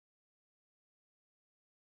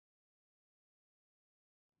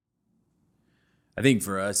I think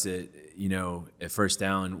for us, at First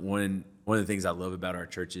Down, one of the things I love about our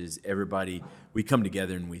church is we come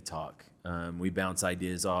together and we talk. We bounce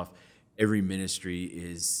ideas off. Every ministry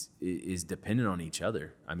is dependent on each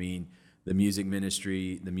other. I mean, the music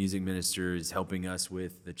minister is helping us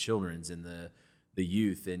with the children's and the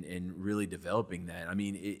youth and really developing that. I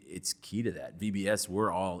mean, it's key to that. VBS,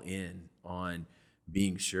 we're all in on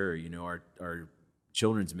being sure, our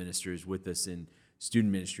children's ministers with us in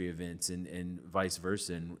student ministry events and vice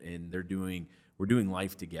versa, and we're doing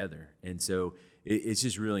life together. And so it's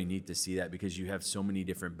just really neat to see that, because you have so many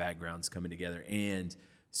different backgrounds coming together and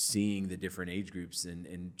seeing the different age groups,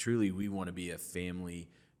 and truly we want to be a family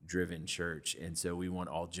driven church, and so we want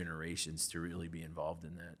all generations to really be involved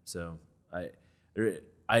in that. So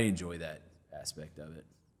I enjoy that aspect of it.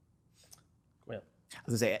 Well, I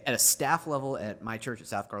was gonna say, at a staff level at my church at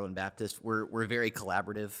South Garland Baptist, we're very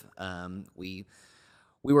collaborative.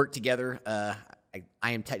 We work together.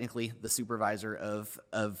 I am technically the supervisor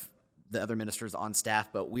of the other ministers on staff,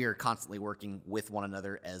 but we are constantly working with one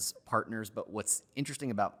another as partners. But what's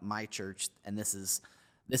interesting about my church, and this is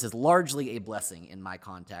largely a blessing in my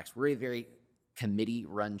context, we're a very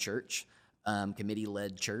committee-run church,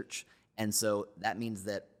 committee-led church. And so that means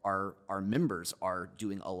that our members are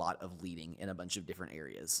doing a lot of leading in a bunch of different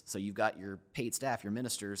areas. So you've got your paid staff, your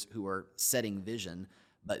ministers, who are setting vision,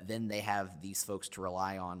 but then they have these folks to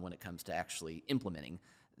rely on when it comes to actually implementing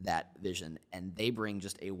that vision. And they bring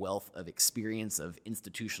just a wealth of experience, of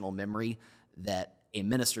institutional memory that a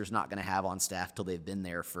minister's not going to have on staff till they've been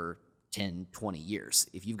there for 10, 20 years.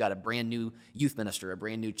 If you've got a brand new youth minister, a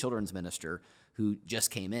brand new children's minister who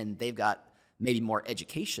just came in, they've got maybe more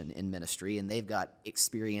education in ministry, and they've got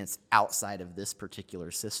experience outside of this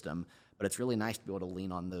particular system. But it's really nice to be able to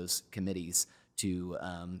lean on those committees to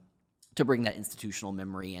bring that institutional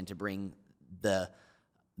memory and to bring the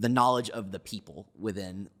knowledge of the people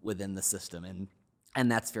within the system,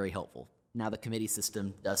 and that's very helpful. Now, the committee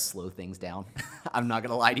system does slow things down. I'm not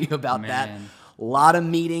going to lie to you about that. A lot of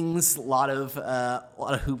meetings, a lot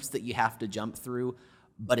of hoops that you have to jump through,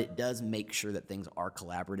 but it does make sure that things are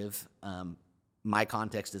collaborative. My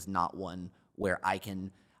context is not one where I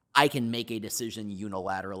can make a decision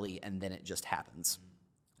unilaterally and then it just happens.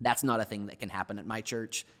 That's not a thing that can happen at my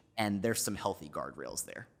church, and there's some healthy guardrails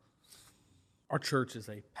there. our church is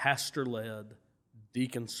a pastor-led,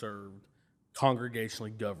 deacon-served,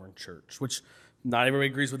 congregationally governed church, which not everybody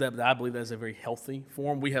agrees with that, but I believe that is a very healthy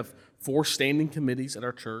form. We have 4 standing committees at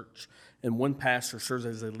our church, and one pastor serves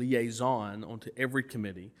as a liaison onto every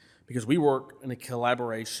committee because we work in a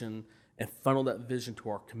collaboration and funnel that vision to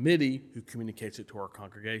our committee who communicates it to our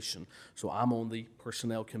congregation. So I'm on the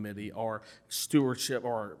personnel committee, our stewardship,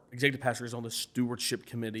 our executive pastor is on the stewardship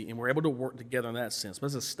committee, and we're able to work together in that sense. But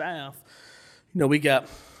as a staff, we got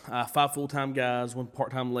 5 full-time guys, 1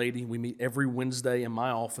 part-time lady. We meet every Wednesday in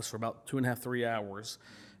my office for about 2.5, 3 hours,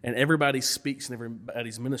 and everybody speaks in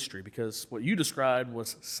everybody's ministry because what you described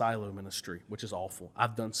was silo ministry, which is awful.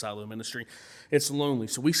 I've done silo ministry. It's lonely.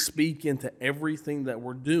 So we speak into everything that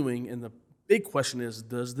we're doing, and the big question is,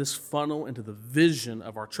 does this funnel into the vision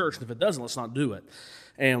of our church? And if it doesn't, let's not do it.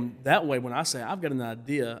 And that way, when I say I've got an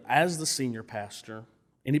idea as the senior pastor,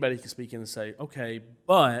 anybody can speak in and say, okay,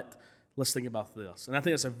 but let's think about this. And I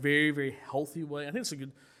think it's a very, very healthy way. I think it's a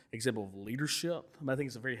good example of leadership. I think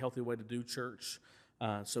it's a very healthy way to do church.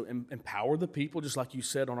 So empower the people, just like you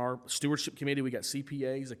said. On our stewardship committee, we got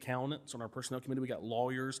CPAs, accountants. On our personnel committee, we got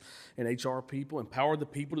lawyers and HR people. Empower the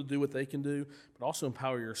people to do what they can do, but also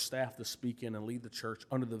empower your staff to speak in and lead the church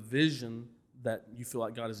under the vision that you feel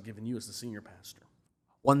like God has given you as the senior pastor.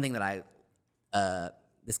 One thing that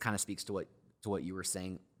this kind of speaks to what you were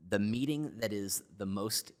saying, the meeting that is the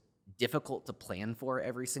most difficult to plan for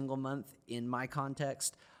every single month in my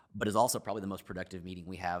context, but is also probably the most productive meeting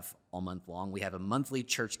we have all month long. We have a monthly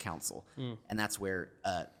church council, and that's where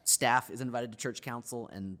staff is invited to church council,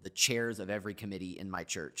 and the chairs of every committee in my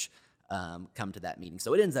church come to that meeting.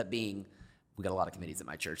 So it ends up being, we got a lot of committees at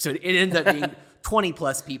my church, so it ends up being 20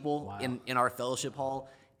 plus people wow. in our fellowship hall,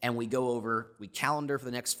 and we calendar for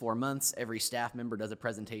the next 4 months. Every staff member does a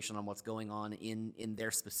presentation on what's going on in their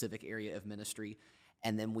specific area of ministry.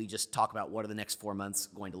 And then we just talk about what are the next 4 months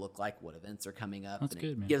going to look like, what events are coming up. That's and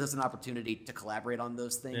good, it man. gives us an opportunity to collaborate on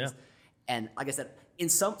those things. Yeah. And like I said, in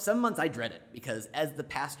some months I dread it because as the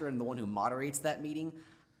pastor and the one who moderates that meeting,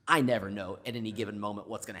 I never know at any given moment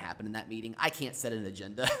what's going to happen in that meeting. I can't set an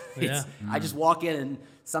agenda. Yeah. I just walk in, and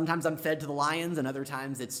sometimes I'm fed to the lions, and other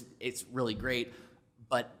times it's really great.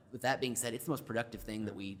 But with that being said, it's the most productive thing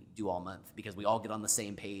that we do all month because we all get on the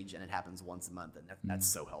same page, and it happens once a month, and that's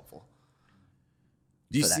so helpful.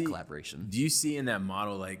 That collaboration. Do you see in that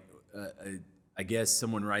model, like, I I guess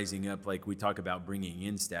someone rising up, like we talk about bringing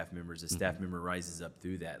in staff members, a staff member rises up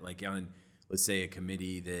through that. Like on, let's say, a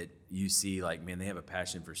committee that you see, like, man, they have a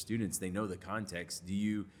passion for students. They know the context. Do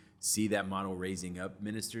you see that model raising up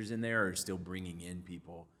ministers in there, or still bringing in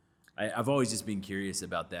people? I've always just been curious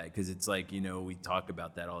about that, because it's like, we talk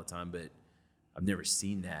about that all the time, but I've never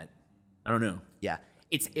seen that. I don't know. Yeah,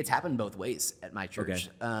 it's happened both ways at my church.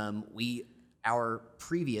 Okay. Our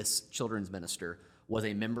previous children's minister was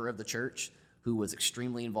a member of the church who was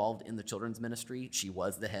extremely involved in the children's ministry. She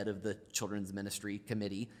was the head of the children's ministry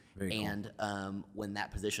committee. Very cool. And when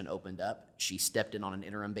that position opened up, she stepped in on an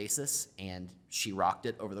interim basis, and she rocked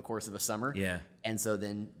it over the course of a summer. Yeah. And so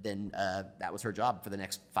then that was her job for the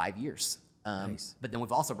next 5 years. Nice. But then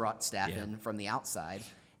we've also brought staff Yeah. in from the outside,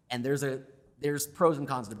 and there's pros and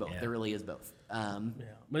cons to both. Yeah. There really is both. Yeah,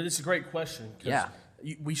 but it's a great question. 'Cause Yeah.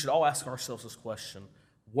 we should all ask ourselves this question: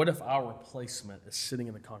 what if our replacement is sitting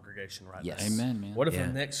in the congregation right Yes. now? Amen, man. What if Yeah.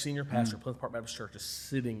 the next senior pastor of Plymouth Park Baptist Church is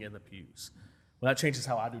sitting in the pews? Well, that changes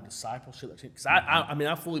how I do discipleship. Because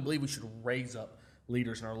I fully believe we should raise up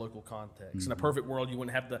leaders in our local context. In a perfect world, you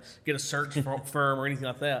wouldn't have to get a search firm or anything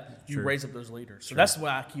like that. You raise up those leaders. So that's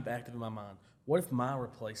why I keep active in my mind. What if my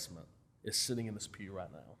replacement is sitting in this pew right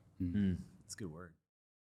now? That's a good word.